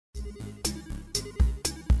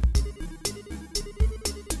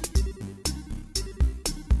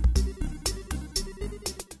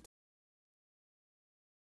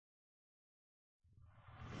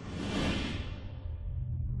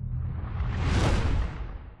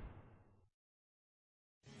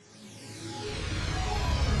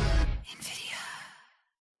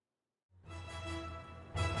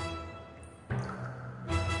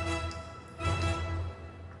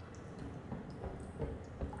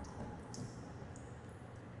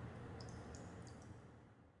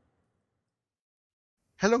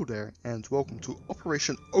Hello there and welcome to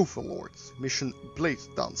Operation Overlord, mission Blade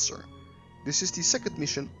Dancer. This is the second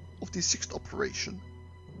mission of the 6th operation.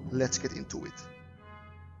 Let's get into it.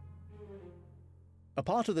 A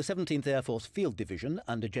part of the 17th Air Force Field Division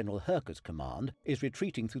under General Herker's command is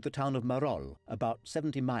retreating through the town of Marolles, about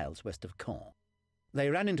 70 miles west of Caen.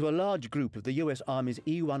 They ran into a large group of the US Army's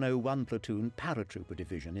E-101 platoon paratrooper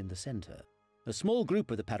division in the centre. A small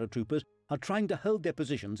group of the paratroopers are trying to hold their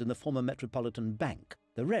positions in the former Metropolitan Bank.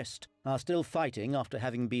 The rest are still fighting after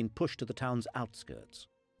having been pushed to the town's outskirts.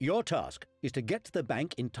 Your task is to get to the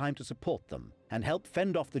bank in time to support them and help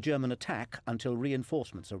fend off the German attack until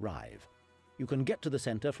reinforcements arrive. You can get to the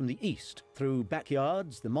centre from the east, through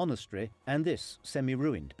backyards, the monastery, and this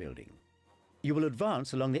semi-ruined building. You will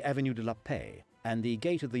advance along the Avenue de la Paix, and the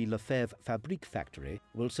gate of the Lefebvre Fabrique factory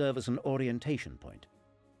will serve as an orientation point.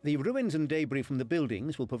 The ruins and debris from the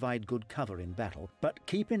buildings will provide good cover in battle, but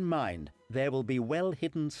keep in mind there will be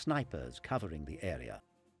well-hidden snipers covering the area.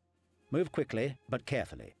 Move quickly, but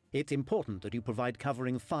carefully. It's important that you provide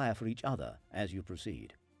covering fire for each other as you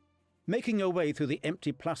proceed. Making your way through the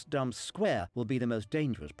empty Place d'Armes Square will be the most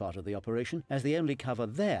dangerous part of the operation, as the only cover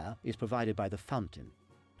there is provided by the fountain.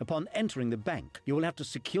 Upon entering the bank, you will have to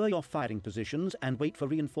secure your firing positions and wait for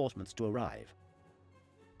reinforcements to arrive.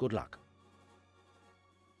 Good luck.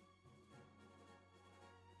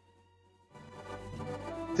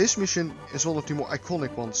 This mission is one of the more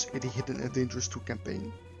iconic ones in the Hidden and Dangerous 2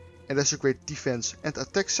 campaign. It has a great defense and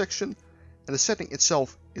attack section, and the setting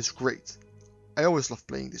itself is great. I always love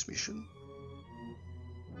playing this mission.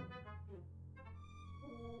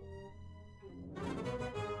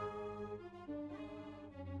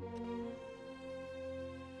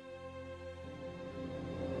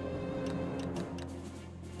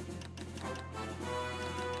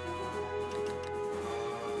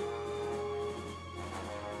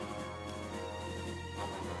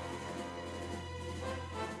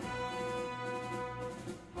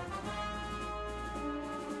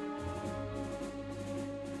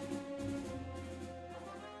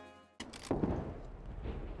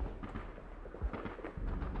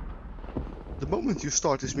 The moment you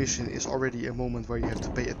start this mission is already a moment where you have to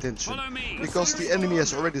pay attention, because the enemy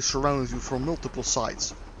has already surrounded you from multiple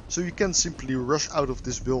sides, so you can't simply rush out of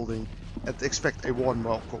this building and expect a warm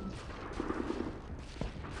welcome.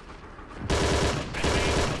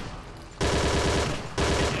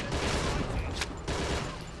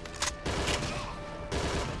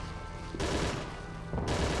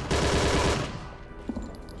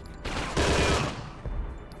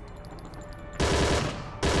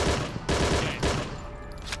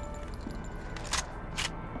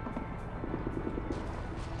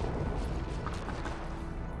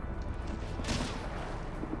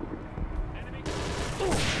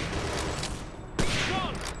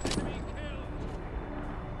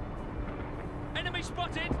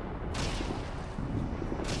 Spotted!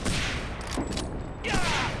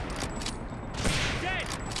 Dead!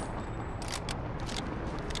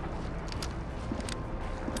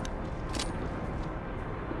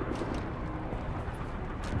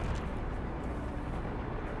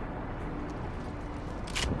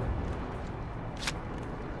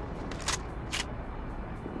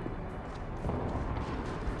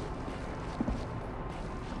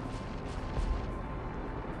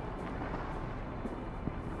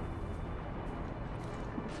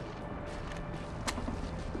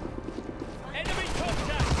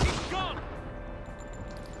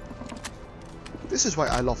 This is why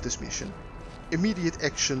I love this mission. Immediate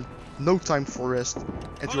action, no time for rest,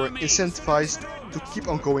 and you are incentivized to keep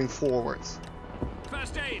on going forward.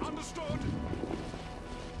 First aid! Understood!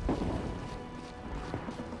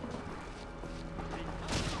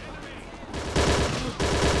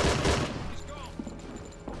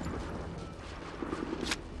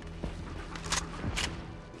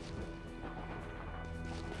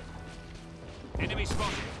 Enemy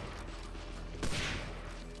spotted!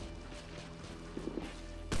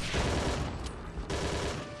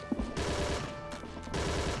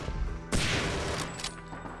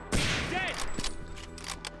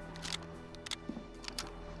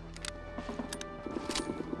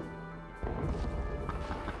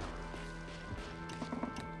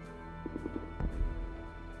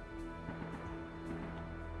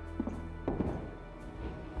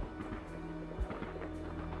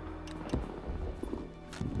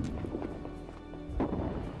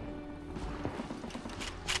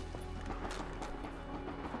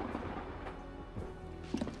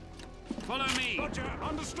 Follow me! Roger,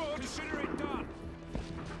 understood. Consider it done.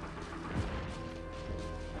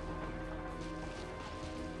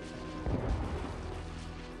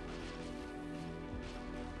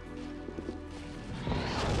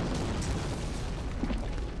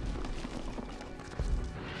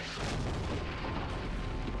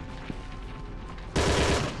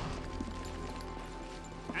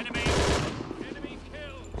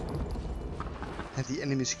 and the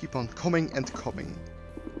enemies keep on coming and coming.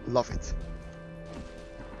 Love it.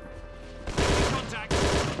 Contact.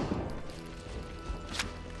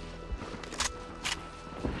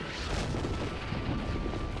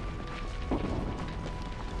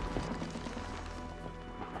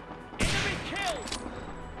 Enemy killed.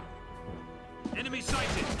 Enemy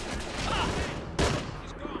sighted. Ah!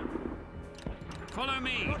 He's gone. Follow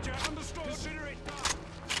me. Roger, understood. Consider it done.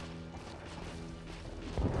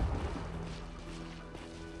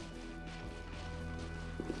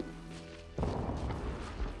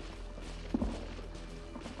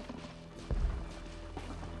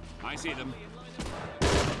 I see them.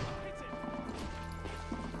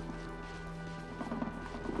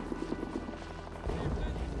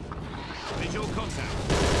 Visual contact.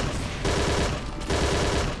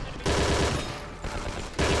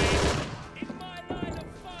 Enemy. In my line of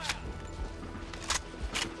fire.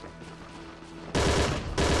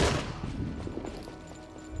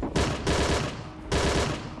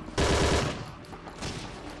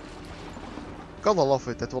 Gotta love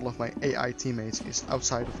it that one of my AI teammates is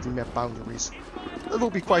outside of the map boundaries. That will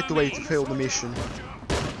be quite the way to fail the mission.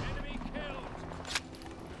 Enemy killed.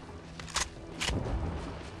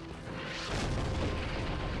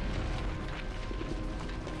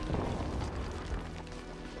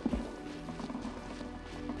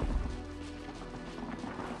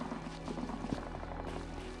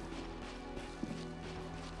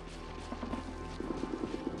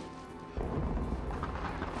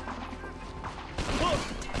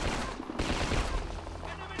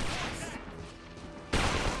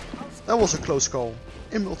 That was a close call,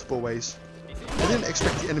 in multiple ways. I didn't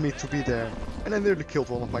expect the enemy to be there, and I nearly killed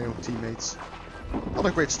one of my own teammates. Not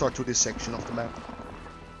a great start to this section of the map.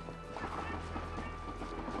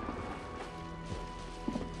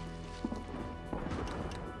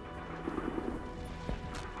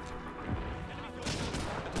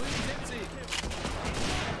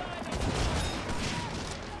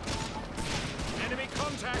 Enemy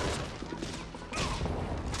contact.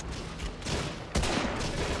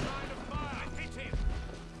 Hit him.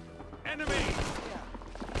 Enemy.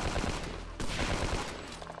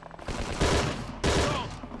 Stop.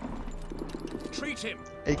 Treat him.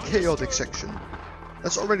 A chaotic section.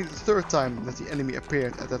 That's already the third time that the enemy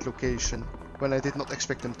appeared at that location, when I did not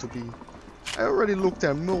expect them to be. I already looked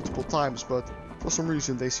there multiple times, but for some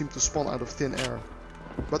reason they seemed to spawn out of thin air.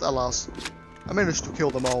 But alas, I managed to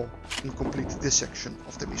kill them all and complete this section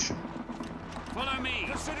of the mission. Follow me.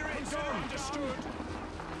 Consider it done. Understood.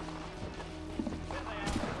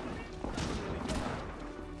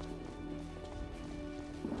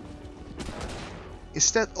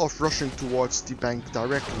 Instead of rushing towards the bank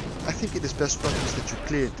directly, I think it is best practice that you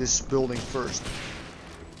clear this building first.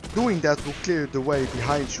 Doing that will clear the way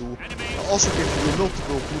behind you and also give you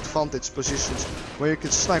multiple good vantage positions where you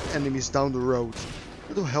can snipe enemies down the road.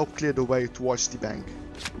 It will help clear the way towards the bank.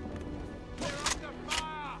 We're under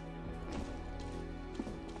fire.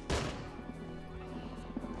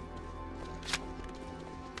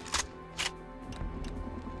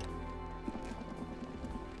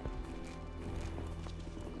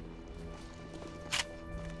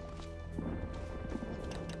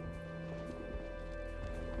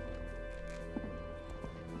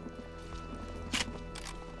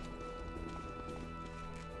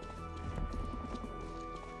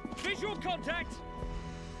 Visual contact.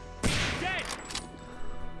 Dead.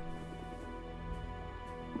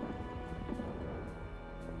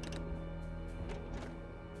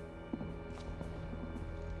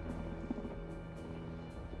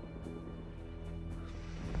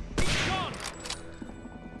 He's gone.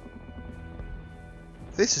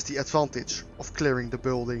 This is the advantage of clearing the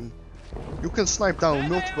building. You can snipe down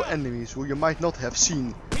multiple enemies who you might not have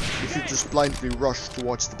seen if you just blindly rush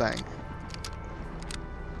towards the bank.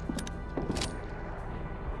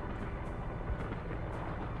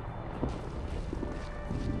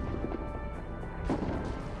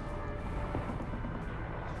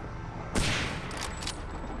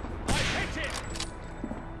 I hit him.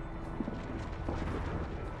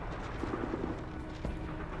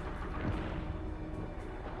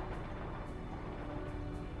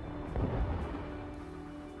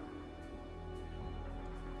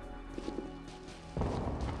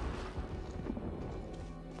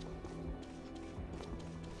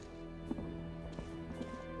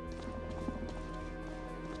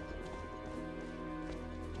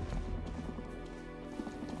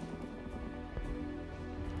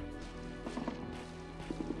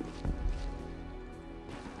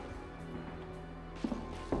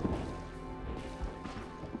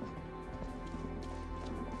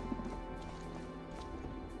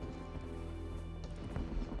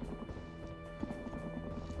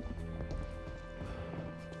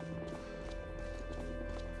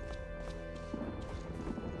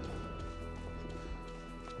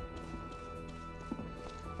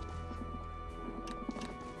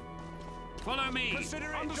 Follow me.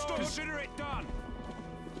 Consider it done. Consider it done.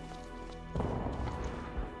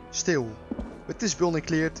 Still, with this building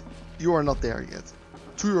cleared, you are not there yet.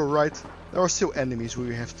 To your right, there are still enemies who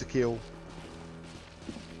you have to kill.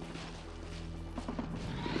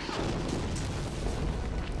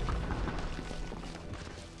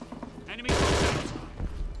 Enemy contact.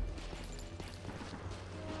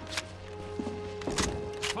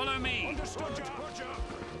 Follow me. Understood. Roger.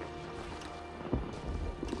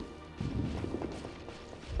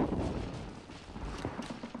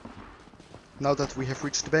 Now that we have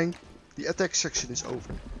reached the bank, the attack section is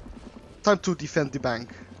over. Time to defend the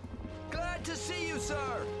bank. Glad to see you, sir.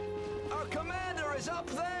 Our commander is up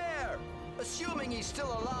there, assuming he's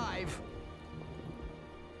still alive.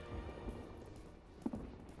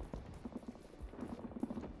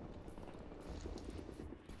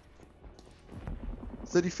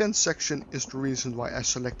 The defense section is the reason why I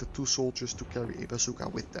selected 2 soldiers to carry a bazooka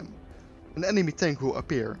with them. An enemy tank will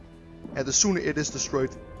appear, and the sooner it is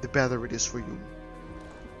destroyed, the better it is for you.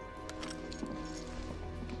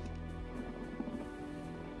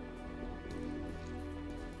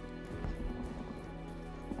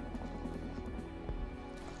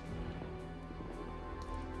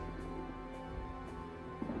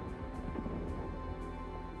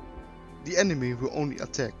 The enemy will only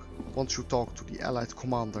attack once you talk to the allied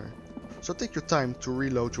commander, so take your time to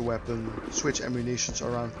reload your weapon, switch ammunitions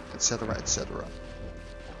around, etc, etc.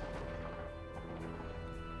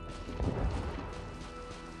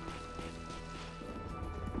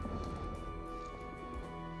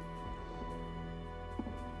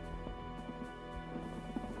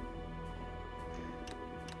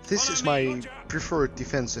 This is my preferred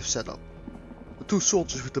defensive setup. The 2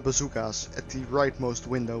 soldiers with the bazookas at the rightmost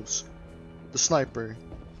windows, the sniper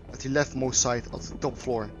at the leftmost side of the top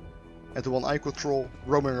floor, and the one I control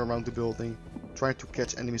roaming around the building, trying to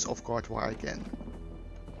catch enemies off guard where I can.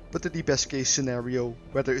 But in the best case scenario,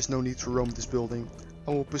 where there is no need to roam this building,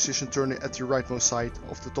 I will position turn it at the rightmost side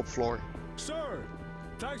of the top floor. Sir,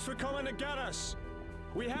 thanks for coming to get us.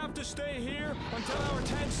 We have to stay here until our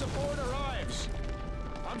 10th support arrives.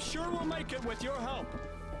 I'm sure we'll make it with your help.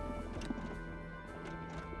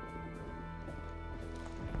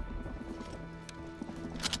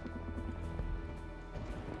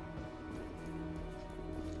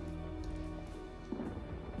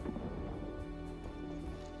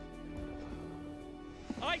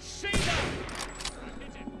 I see them!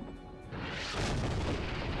 Hit him.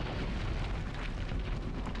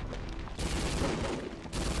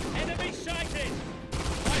 Enemy sighted!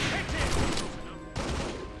 I hit him!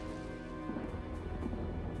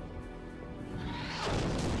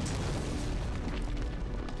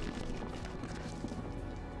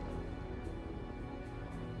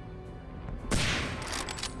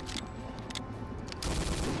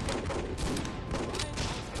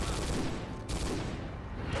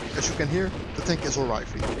 As you can hear, the tank is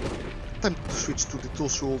arriving. Time to switch to the 2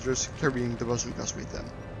 soldiers carrying the bazookas with them.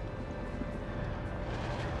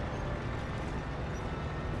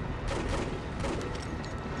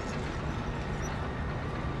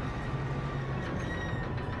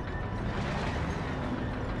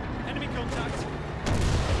 Enemy contact!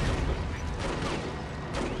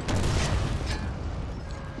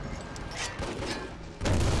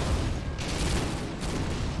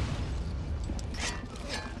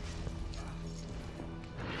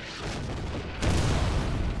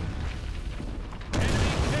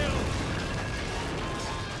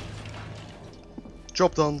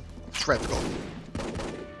 Job done, threat gone.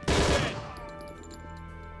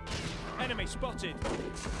 Enemy spotted!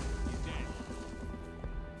 He's dead.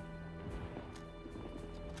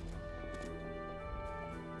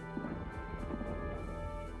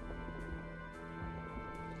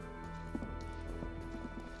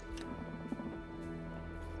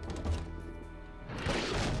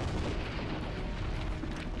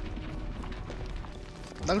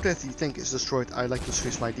 Now that the tank is destroyed, I like to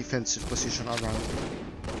switch my defensive position around.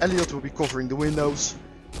 MacLeod will be covering the windows,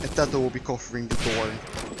 and Tato will be covering the door.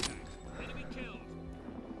 Enemy killed.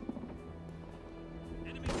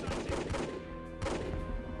 Enemy sighted.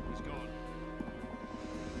 He's gone.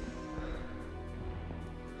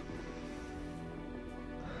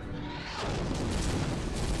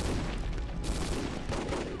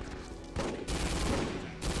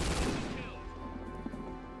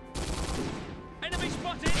 Enemy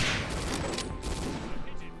spotted!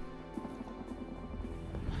 Hit him.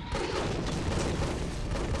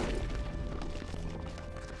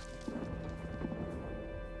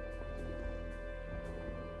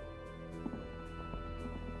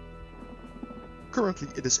 Currently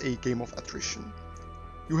it is a game of attrition.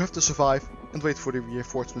 You have to survive and wait for the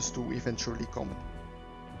reinforcements to eventually come.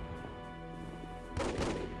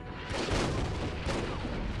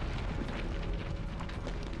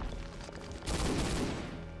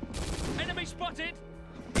 Enemy spotted!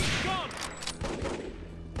 He's gone!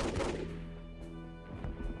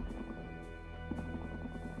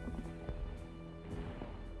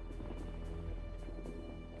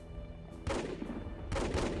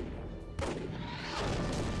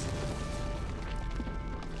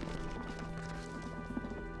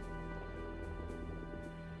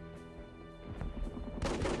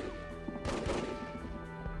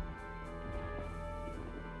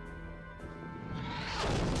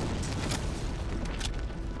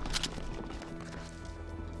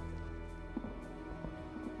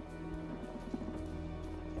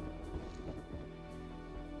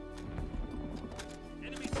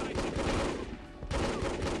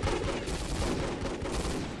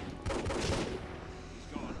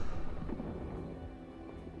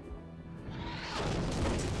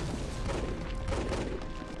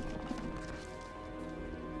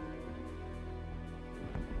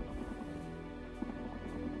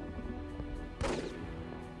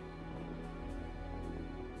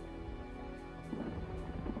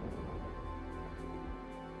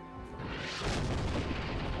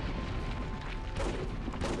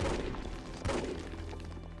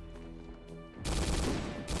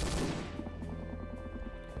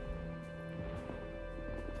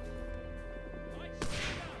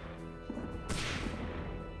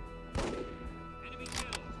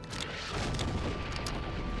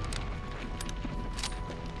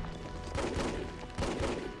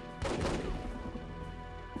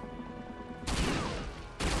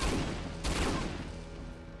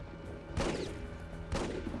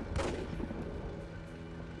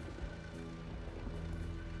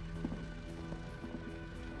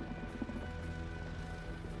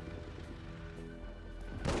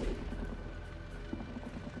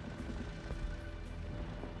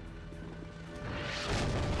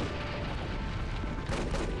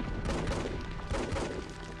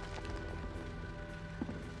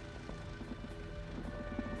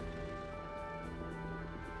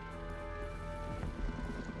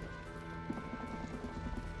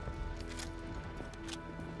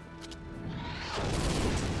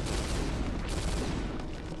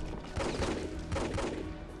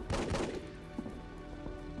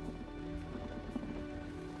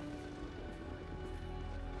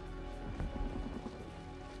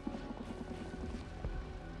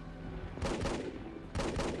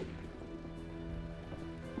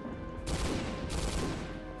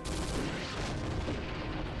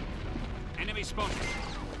 Enemy spotted.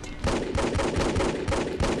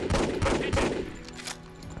 I've hit it.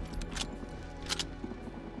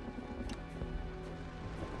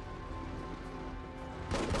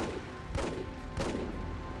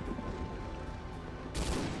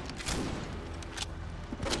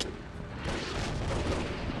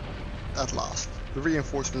 At last, the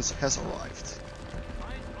reinforcements has arrived.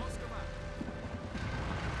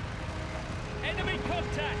 Enemy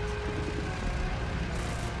contact!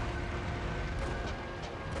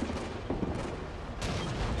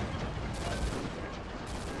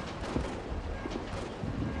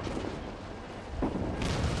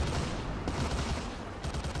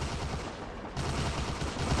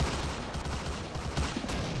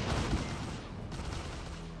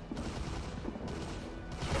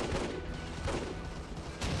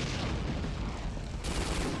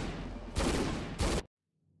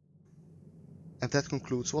 And that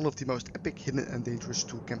concludes one of the most epic Hidden and Dangerous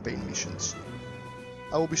 2 campaign missions.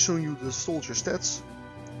 I will be showing you the soldier stats,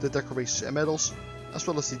 the decorations and medals, as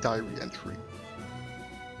well as the diary entry.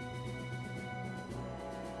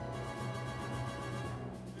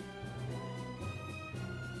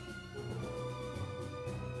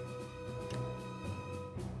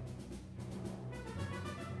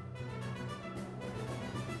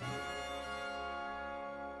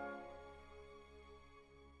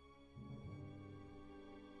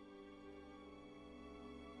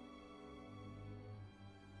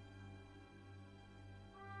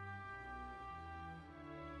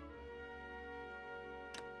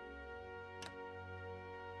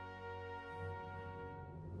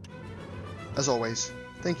 As always,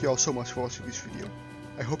 thank you all so much for watching this video.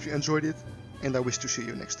 I hope you enjoyed it, and I wish to see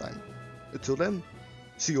you next time. Until then,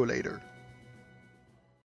 see you later.